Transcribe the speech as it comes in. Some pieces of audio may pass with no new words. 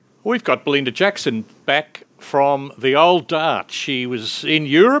We've got Belinda Jackson back from the old dart. She was in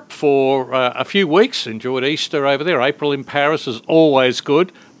Europe for a few weeks, enjoyed Easter over there. April in Paris is always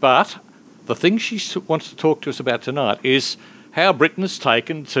good, but the thing she wants to talk to us about tonight is how Britain has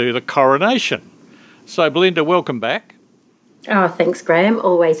taken to the Coronation. So, Belinda, welcome back. Oh, thanks, Graeme.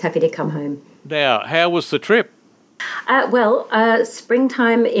 Always happy to come home. Now, how was the trip?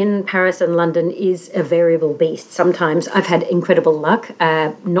 Springtime in Paris and London is a variable beast. Sometimes I've had incredible luck.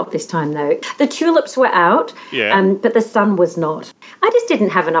 Not this time, though. The tulips were out, but the sun was not. I just didn't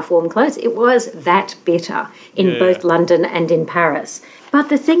have enough warm clothes. It was that bitter in both London and in Paris. But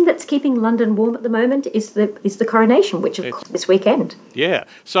the thing that's keeping London warm at the moment is the Coronation, which, of course, this weekend. Yeah.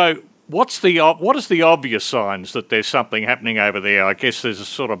 So what is the obvious signs that there's something happening over there? I guess there's a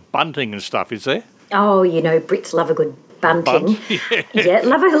sort of bunting and stuff, is there? Oh, Brits love a good bunting. Yeah,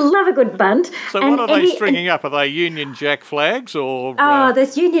 love a good bunt. So what are they stringing up? Are they Union Jack flags or?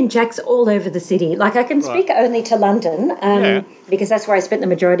 There's Union Jacks all over the city. Like, I can speak only to London because that's where I spent the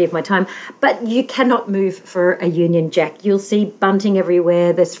majority of my time. But you cannot move for a Union Jack. You'll see bunting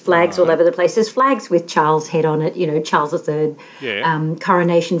everywhere. There's flags all over the place. There's flags with Charles' head on it. Charles III. Yeah.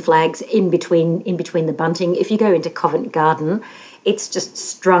 Coronation flags in between the bunting. If you go into Covent Garden, it's just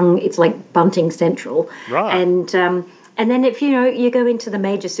strung. It's like bunting central. Right. And then if you go into the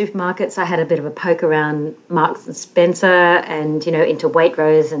major supermarkets, I had a bit of a poke around Marks and Spencer and into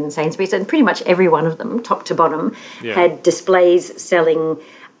Waitrose and Sainsbury's, and pretty much every one of them, top to bottom, had displays selling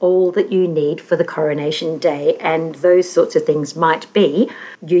all that you need for the Coronation Day, and those sorts of things might be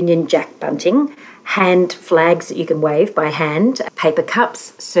Union Jack bunting, hand flags that you can wave by hand, paper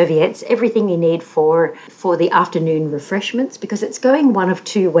cups, serviettes, everything you need for the afternoon refreshments, because it's going one of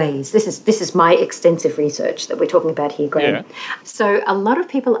two ways. This is my extensive research that we're talking about here, Graeme. Yeah. So a lot of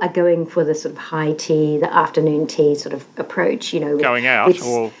people are going for the sort of high tea, the afternoon tea sort of approach. Going out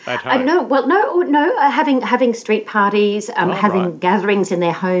or at home? Having street parties, having gatherings in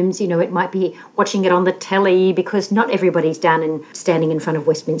their homes. It might be watching it on the telly, because not everybody's down and standing in front of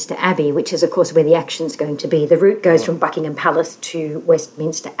Westminster Abbey, which is, of course, where the action's going to be. The route goes from Buckingham Palace to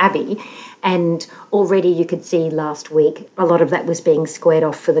Westminster Abbey, and already you could see last week a lot of that was being squared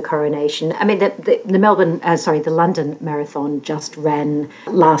off for the Coronation. I mean, the London Marathon just ran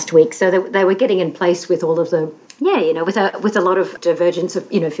last week, so they were getting in place with all of the with a lot of divergence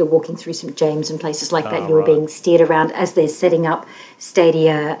of, if you're walking through St James and places like that, you were being steered around as they're setting up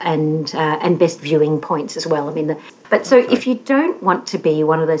stadia and best viewing points as well. I mean, if you don't want to be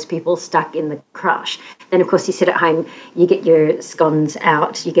one of those people stuck in the crush, then of course you sit at home, you get your scones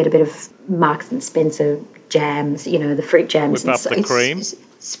out, you get a bit of Marks and Spencer jams, the fruit jams. Whip up the cream.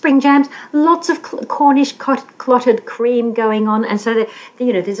 Spring jams, lots of Cornish clotted cream going on, and so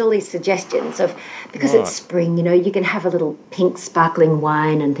there's all these suggestions of, because it's spring, you can have a little pink sparkling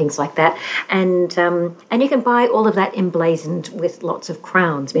wine and things like that, and you can buy all of that emblazoned with lots of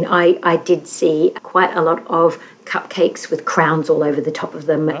crowns. I mean, I did see quite a lot of cupcakes with crowns all over the top of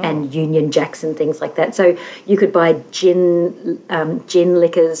them, and Union Jacks and things like that. So you could buy gin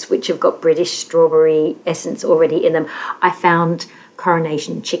liquors which have got British strawberry essence already in them. I found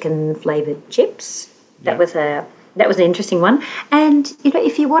Coronation chicken flavoured chips. That was an interesting one. And,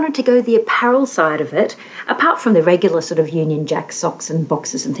 if you wanted to go the apparel side of it, apart from the regular sort of Union Jack socks and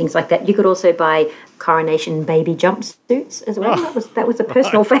boxes and things like that, you could also buy Coronation baby jumpsuits as well. That was a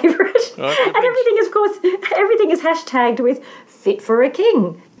personal favourite. And everything is hashtagged with fit for a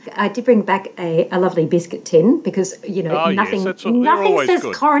king. I did bring back a lovely biscuit tin, because nothing says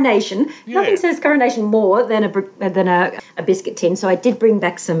good. Coronation. Yeah. Nothing says Coronation more than a biscuit tin. So I did bring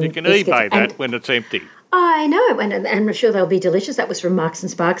back some. You can eBay that when it's empty. I know, and I'm sure they'll be delicious. That was from Marks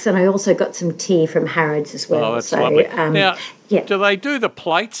and Sparks, and I also got some tea from Harrods as well. Oh, that's lovely. Now, do they do the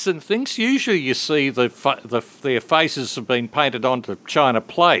plates and things? Usually, you see their faces have been painted onto china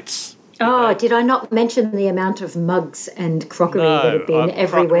plates. Did I not mention the amount of mugs and crockery that have been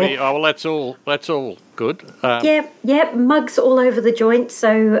everywhere? That's all good. Mugs all over the joint,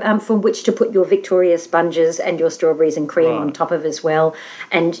 so from which to put your Victoria sponges and your strawberries and cream on top of as well,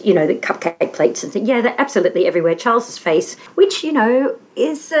 and the cupcake plates and things. Yeah, they're absolutely everywhere. Charles's face, which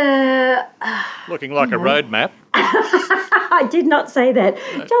is looking like a road map. I did not say that.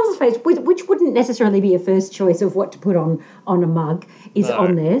 No. Charles's face, which wouldn't necessarily be a first choice of what to put on a mug, is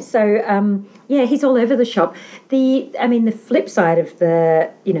on there. So he's all over the shop. The flip side of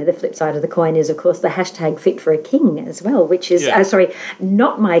the coin is, of course, the hashtag fit for a king as well, which is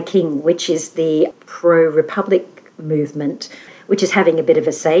not my king, which is the pro-republic movement, which is having a bit of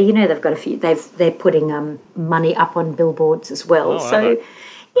a say. They've got a few. They're putting money up on billboards as well.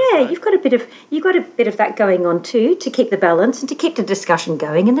 Yeah, you've got a bit of that going on too, to keep the balance and to keep the discussion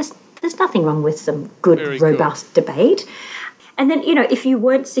going. And there's nothing wrong with some good, Very robust debate. And then, if you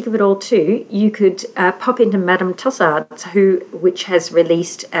weren't sick of it all too, you could pop into Madame Tussauds, which has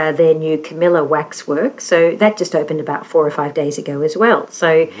released their new Camilla waxwork. So that just opened about 4 or 5 days ago as well.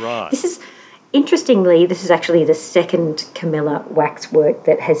 So Interestingly, this is actually the second Camilla waxwork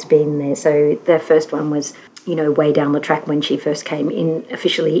that has been there. So the first one was, way down the track when she first came in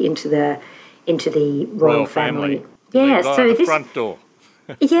officially into the royal family. Yeah, so the front door.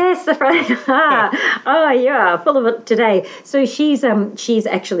 Yes, the front. Oh, yeah, full of it today. So she's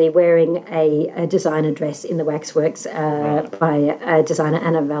actually wearing a designer dress in the waxworks by designer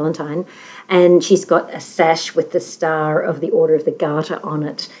Anna Valentine, and she's got a sash with the star of the Order of the Garter on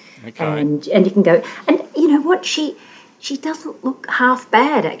it. Okay. And you can go, and you know what, she doesn't look half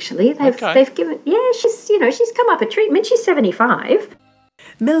bad actually. They've given, she's come up a treatment. She's 75.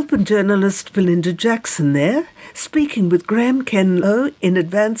 Melbourne journalist Belinda Jackson there, speaking with Graeme Kemlo in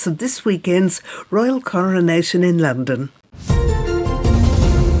advance of this weekend's Royal Coronation in London.